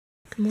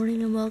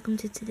morning and welcome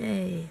to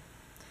today.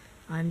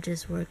 I'm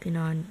just working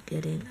on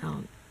getting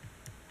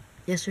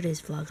yesterday's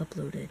vlog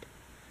uploaded.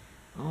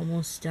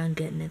 Almost done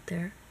getting it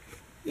there.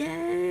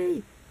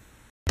 Yay!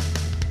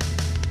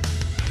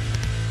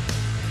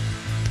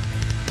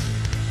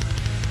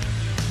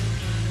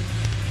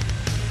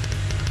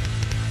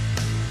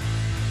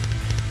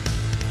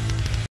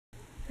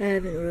 I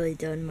haven't really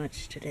done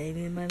much today.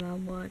 Me and my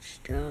mom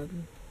watched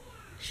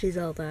She's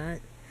All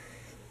That.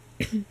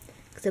 Because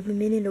I've been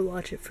meaning to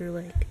watch it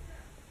for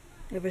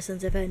ever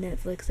since I've had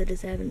Netflix. I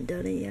just haven't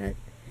done it yet.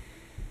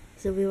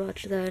 So we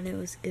watched that and it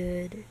was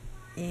good.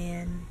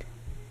 And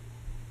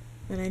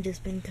then I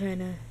just been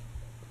kind of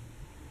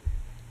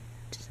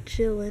just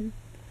chilling.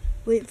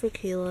 Waiting for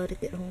Kayla to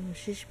get home.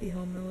 She should be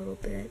home in a little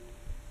bit.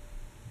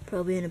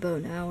 Probably in about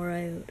an hour,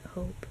 I would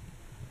hope.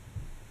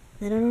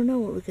 Then I don't know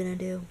what we're gonna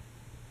do.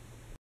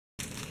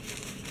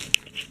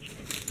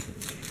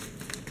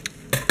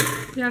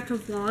 You have to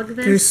vlog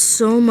this? There's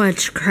so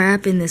much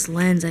crap in this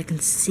lens, I can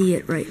see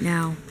it right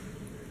now.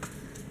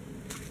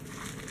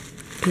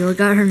 Kayla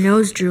got her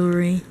nose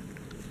jewelry.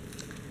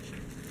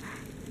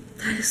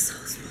 That is so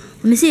small.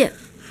 Let me see it.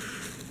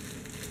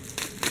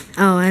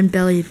 Oh, and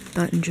belly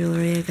button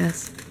jewelry, I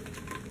guess.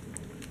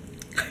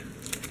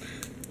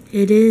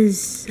 It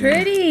is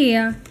pretty.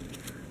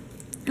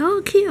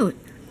 Oh, cute.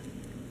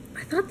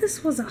 I thought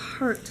this was a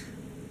heart.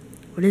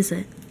 What is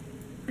it?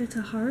 It's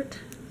a heart.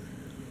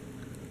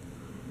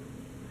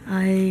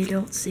 I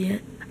don't see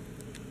it.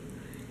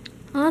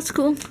 Oh, that's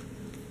cool.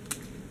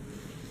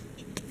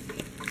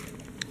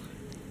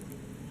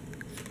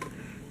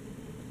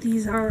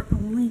 These are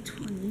only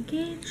 20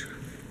 gauge.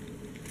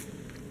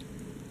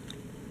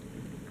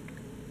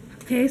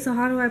 Okay, so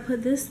how do I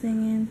put this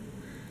thing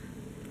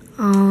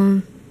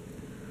in?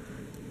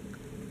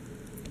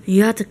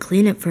 You have to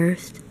clean it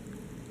first.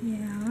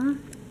 Yeah.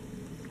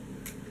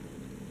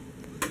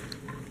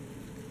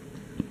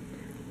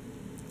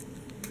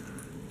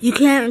 You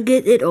can't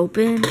get it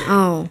open?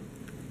 Oh.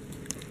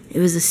 It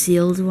was a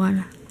sealed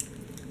one.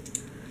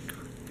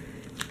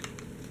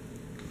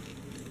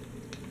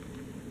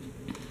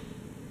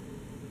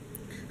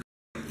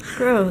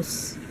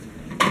 Gross.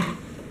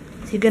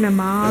 Is he gonna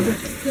mob?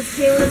 Because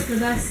Kayla's the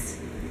best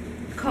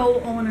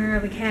co-owner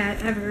of a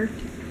cat ever.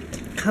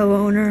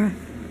 Co-owner?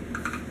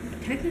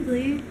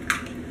 Technically.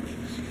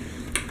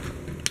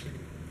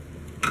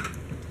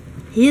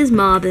 He is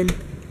mobbing.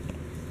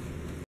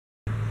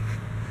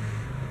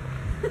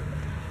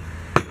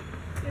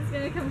 It's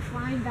gonna come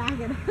flying back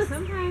at us.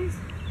 Sometimes.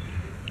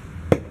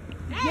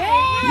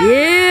 Yeah!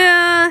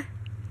 Yeah!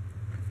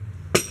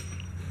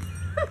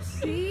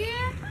 See?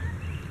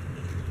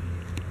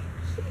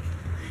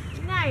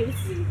 Nice.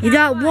 You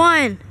got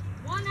one.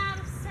 1 out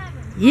of 7.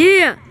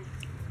 Yeah!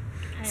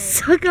 Hey.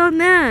 Suck on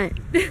that.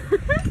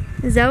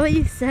 Is that what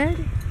you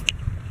said?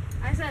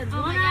 I said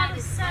 1 out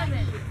of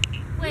 7.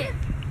 Wait.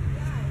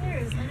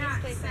 There's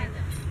not 7.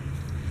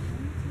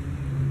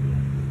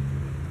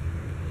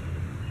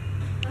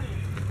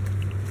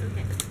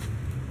 Okay.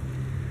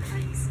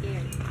 I'm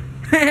scared.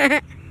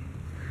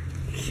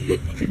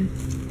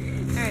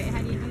 Alright, how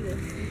do you do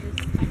this? You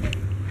just tuck it.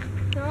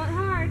 Throw it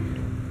hard.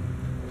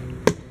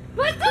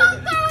 But don't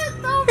throw it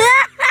so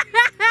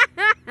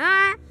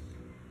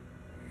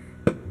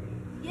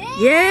Yeah!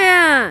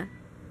 Yeah!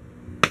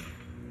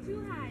 Too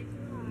high,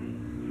 too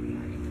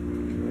high.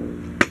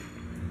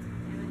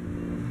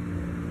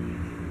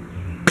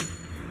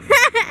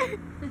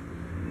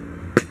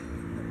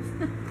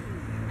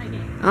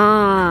 Okay.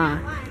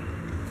 Ah.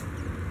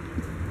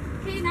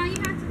 Okay, now you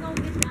have to go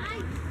get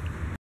mine.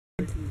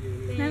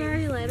 Can I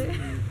already let it?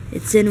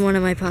 It's in one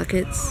of my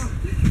pockets.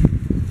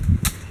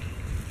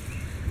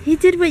 He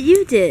did what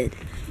you did.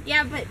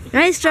 Yeah, but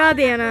Nice job,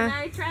 when Anna.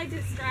 I tried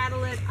to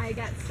straddle it, I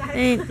got stuck.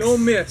 Thanks.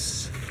 Don't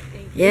miss.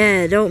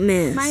 Yeah, don't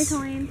miss. My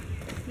toin.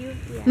 You,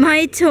 yeah.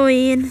 My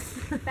toin.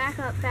 Back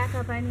up.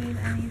 I need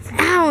some.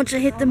 Ouch, I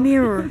hit the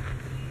mirror.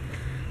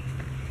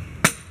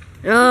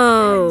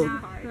 Oh.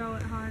 Not throw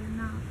it hard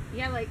enough.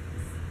 Yeah, like.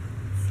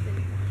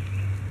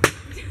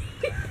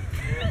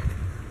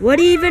 What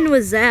even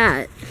was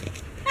that?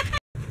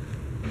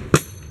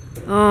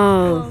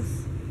 Oh.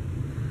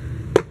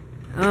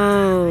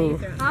 Oh.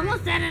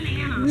 Almost at an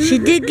Anna. She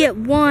did get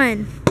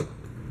one.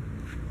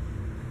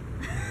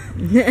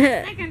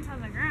 Second to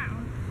the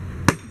ground.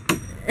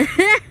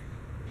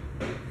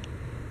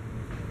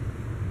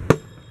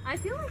 I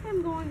feel like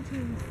I'm going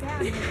to stab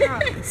the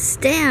truck.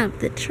 Stab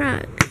the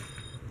truck.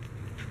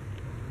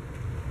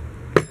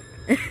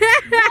 1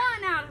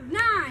 out of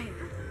 9.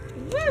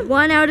 Woo.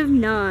 1 out of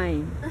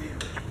 9.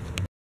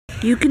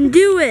 You can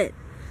do it.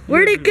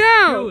 Where'd it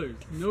go? Killers,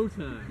 no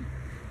time.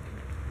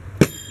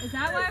 Is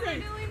that why we're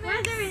doing this?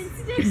 Whether it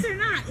sticks or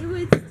not, it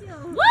would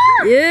still.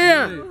 Woo!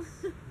 Yeah.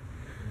 Nice.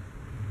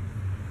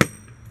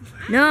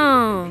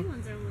 No.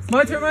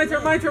 My turn. That's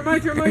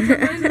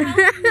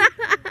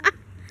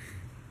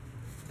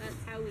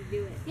how we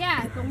do it.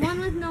 Yeah, the one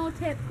with no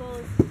tip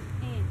goes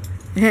in.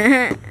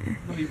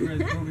 Oh, you guys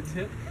go with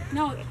tip?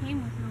 No, it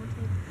came with no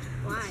tip.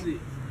 Let's Why? see.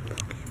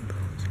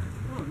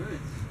 Oh,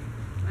 nice.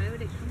 Why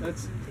would it come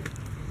That's- with one,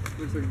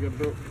 too? Looks like a good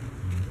boat.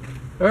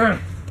 Alright.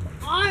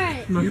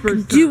 Alright! My You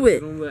first can do time, it.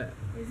 so don't let.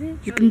 Is it?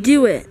 You can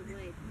do it. Oh,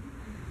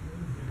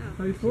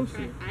 How are you supposed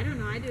to? I don't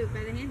know. I do it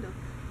by the handle.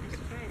 I should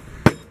try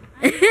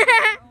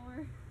it.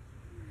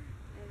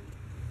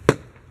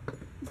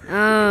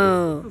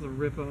 Oh. That was a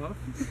rip-off.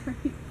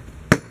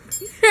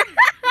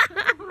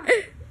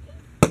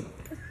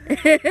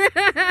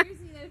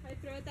 Seriously, that if I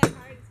throw it that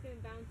hard, it's gonna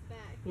bounce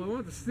back. Well, I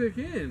want the stick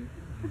in.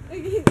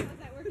 Okay, how's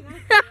that working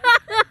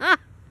out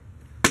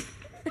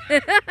for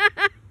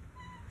you?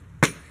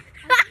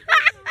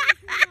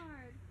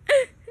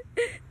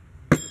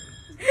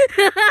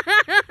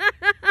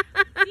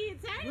 See,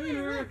 it's starting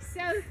to work. So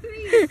 3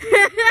 is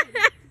pretty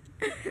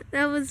good.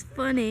 That was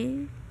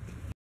funny.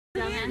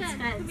 Come here.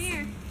 Come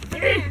here.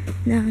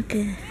 No,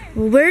 okay.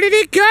 Well, where did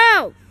it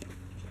go?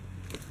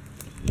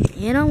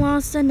 Anna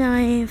lost a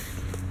knife.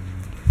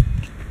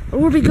 Or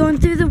were we going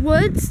through the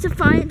woods to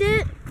find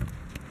it?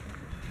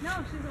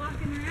 No, she's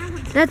walking around.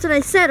 That's what I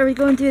said. Are we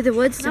going through the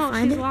woods to No,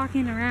 find she's it?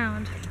 walking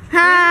around.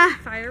 Ha!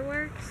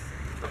 Fireworks?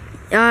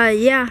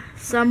 Yeah,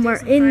 somewhere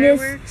some in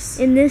fireworks?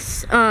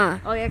 this, Oh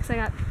yeah, 'cause I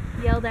got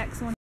yelled at.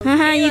 Someone.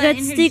 haha, you got in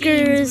her jeans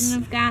stickers.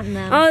 wouldn't have gotten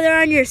them. Oh,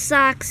 they're on your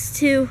socks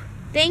too.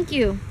 Thank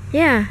you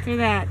Yeah, for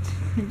that.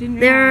 I didn't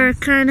they're realize.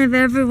 kind of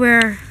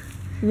everywhere.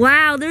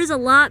 Wow, there's a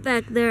lot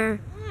back there.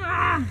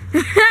 Ah,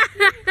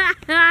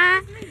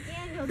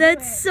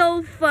 That's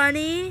so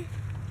funny.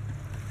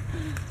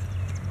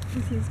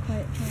 This is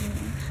quite funny,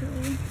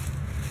 actually.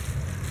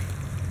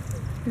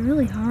 They're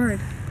really hard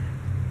to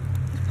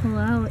pull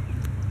out.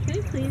 Can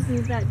you please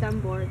use that dumb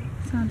board?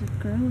 Sounded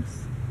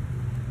gross.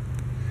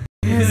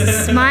 It has a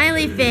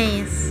smiley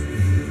face.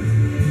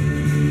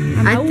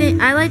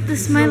 I like the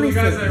smiley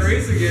So the guys I face.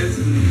 race against,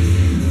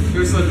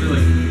 they're such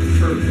like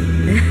perfect.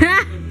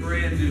 Like,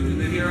 brand new.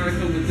 And then here I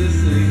come with this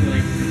thing,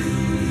 like,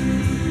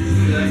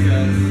 that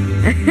guy.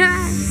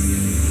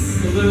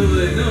 So little do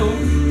they know.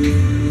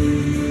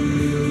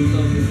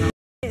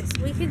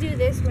 We can do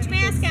this when it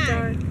gets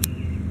dark.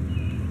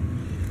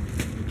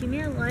 Give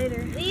me a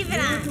lighter. Leave it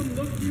on. Come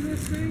look through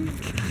this thing.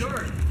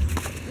 Sure.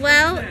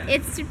 Well,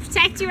 it's to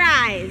protect your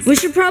eyes. We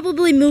should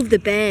probably move the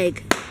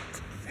bag.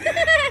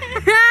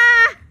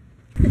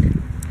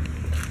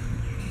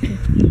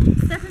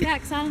 Step it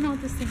back, 'cause I don't know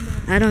what this thing does.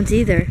 I don't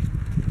either.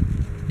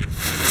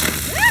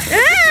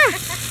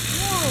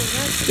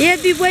 Yeah,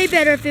 it'd be way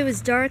better if it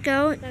was dark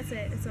out. That's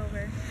it. It's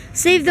over.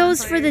 Save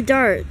those for the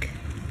dark.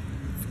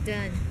 It's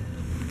done.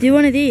 Do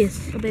one of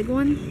these. A big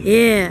one?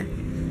 Yeah.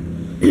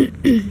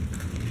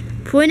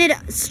 Point it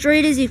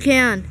straight as you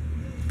can.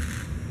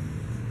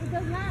 It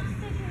does not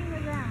stick in the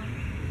ground.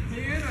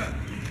 Hey, Anna.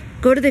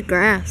 Go to the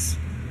grass.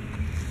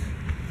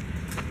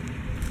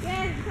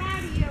 Yes,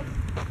 proud of you.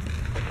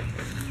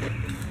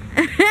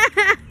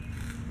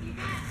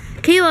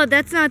 Kayla,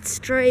 that's not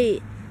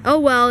straight. Oh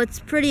well, it's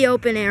pretty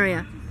open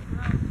area.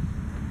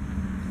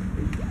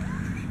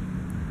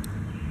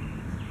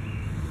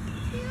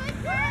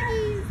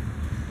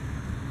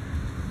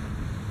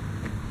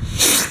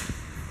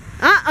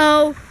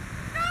 Uh-oh.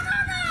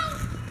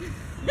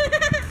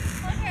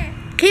 Okay,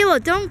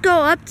 Kayla, don't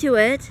go up to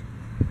it.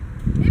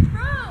 it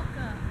broke.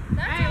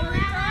 That's what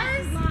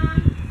it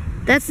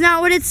was. That's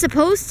not what it's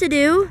supposed to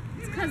do.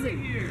 It's 'cause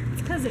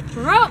it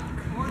broke.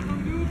 Or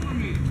come do it for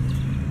me.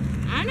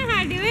 I don't know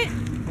how to do it.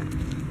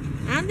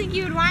 I don't think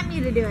you would want me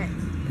to do it.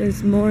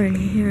 There's more in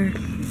here.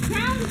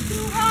 Sounds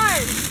too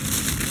hard.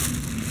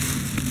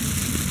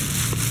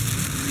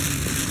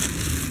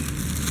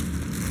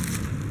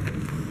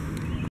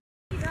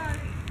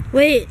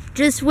 Wait,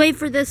 just wait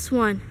for this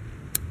one.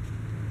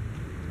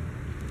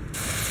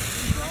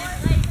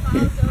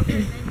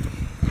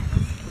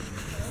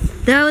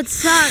 That would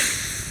suck.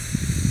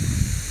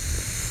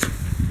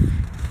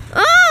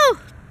 Oh!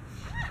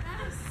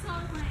 That is so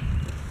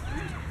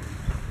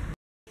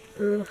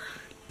lame. Ugh.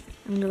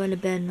 I'm going to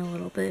bed in a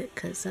little bit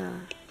because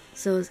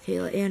so is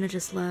Kayla. Anna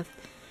just left.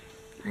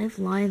 I have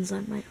lines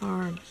on my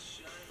arm.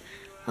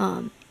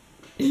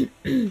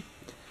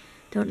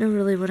 Don't know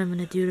really what I'm going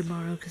to do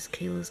tomorrow because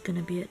Kayla's going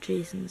to be at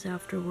Jason's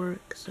after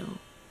work, so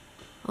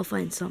I'll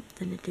find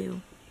something to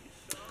do.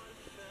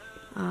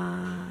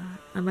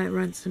 I might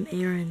run some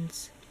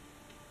errands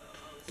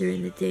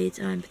during the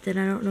daytime, but then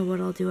I don't know what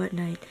I'll do at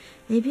night.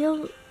 Maybe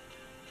I'll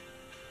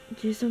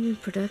do something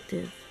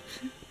productive.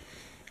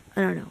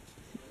 I don't know.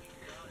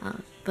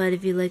 But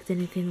if you liked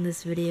anything in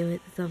this video,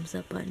 hit the thumbs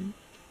up button.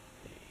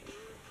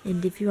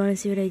 And if you want to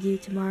see what I do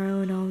tomorrow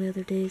and all the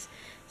other days,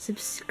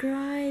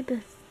 subscribe.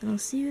 And I'll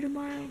see you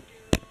tomorrow.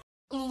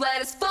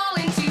 Let us fall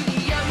into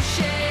the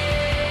ocean.